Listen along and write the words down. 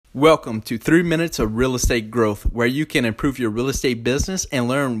Welcome to 3 Minutes of Real Estate Growth, where you can improve your real estate business and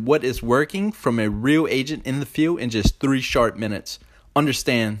learn what is working from a real agent in the field in just 3 short minutes.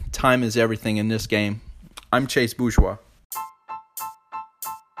 Understand, time is everything in this game. I'm Chase Bourgeois.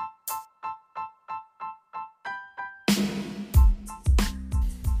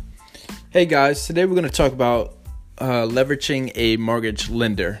 Hey guys, today we're going to talk about leveraging a mortgage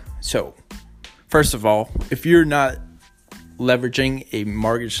lender. So, first of all, if you're not leveraging a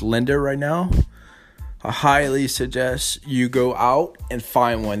mortgage lender right now, I highly suggest you go out and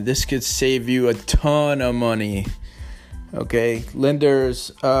find one. This could save you a ton of money. Okay,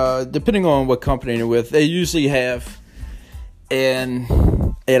 lenders, depending on what company you're with, they usually have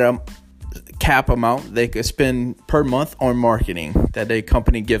a cap amount they could spend per month on marketing that a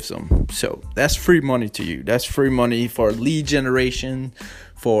company gives them. So that's free money to you. That's free money for lead generation,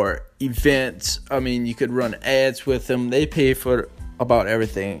 for events. I mean, you could run ads with them. They pay for about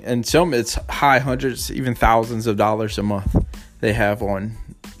everything. And some it's high hundreds, even thousands of dollars a month they have on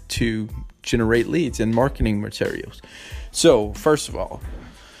to generate leads and marketing materials. So first of all,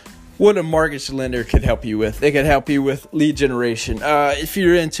 what a mortgage lender could help you with. They could help you with lead generation. If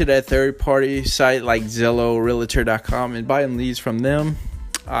you're into that third-party site like Zillow, Realtor.com, and buying leads from them,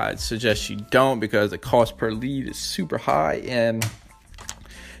 I'd suggest you don't, because the cost per lead is super high. And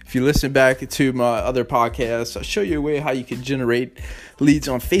if you listen back to my other podcasts, I'll show you a way how you can generate leads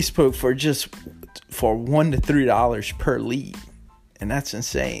on Facebook for $1 to $3 per lead. And that's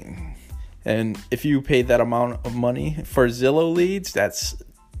insane. And if you pay that amount of money for Zillow leads, that's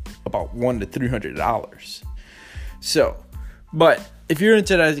about $100 to $300. So, but if you're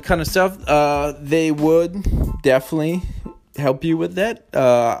into that kind of stuff, they would definitely help you with that.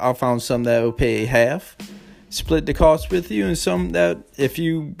 I found some that will pay half, split the cost with you, and some that if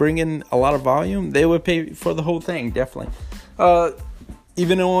you bring in a lot of volume, they would pay for the whole thing, definitely.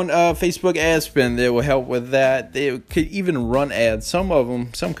 Even on Facebook ad spend, they will help with that. They could even run ads. Some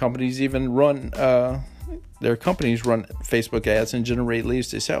companies even run their companies run Facebook ads and generate leads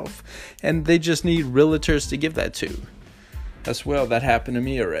themselves. And they just need realtors to give that to as well. That happened to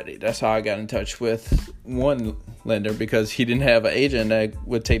me already. That's how I got in touch with one lender, because he didn't have an agent that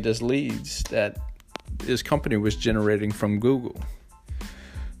would take those leads that his company was generating from Google.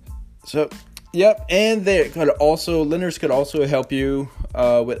 So, yep. And lenders could also help you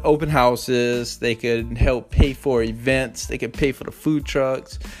with open houses. They could help pay for events. They could pay for the food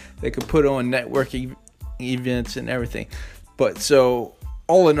trucks. They could put on networking events and everything. But so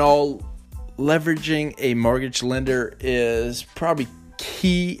all in all, leveraging a mortgage lender is probably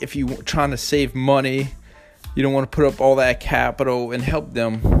key if you're trying to save money. You don't want to put up all that capital, and help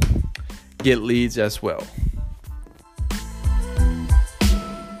them get leads as well.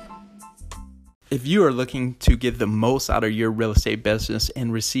 If you are looking to get the most out of your real estate business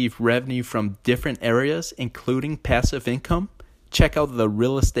and receive revenue from different areas, including passive income, check out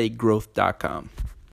therealestategrowth.com.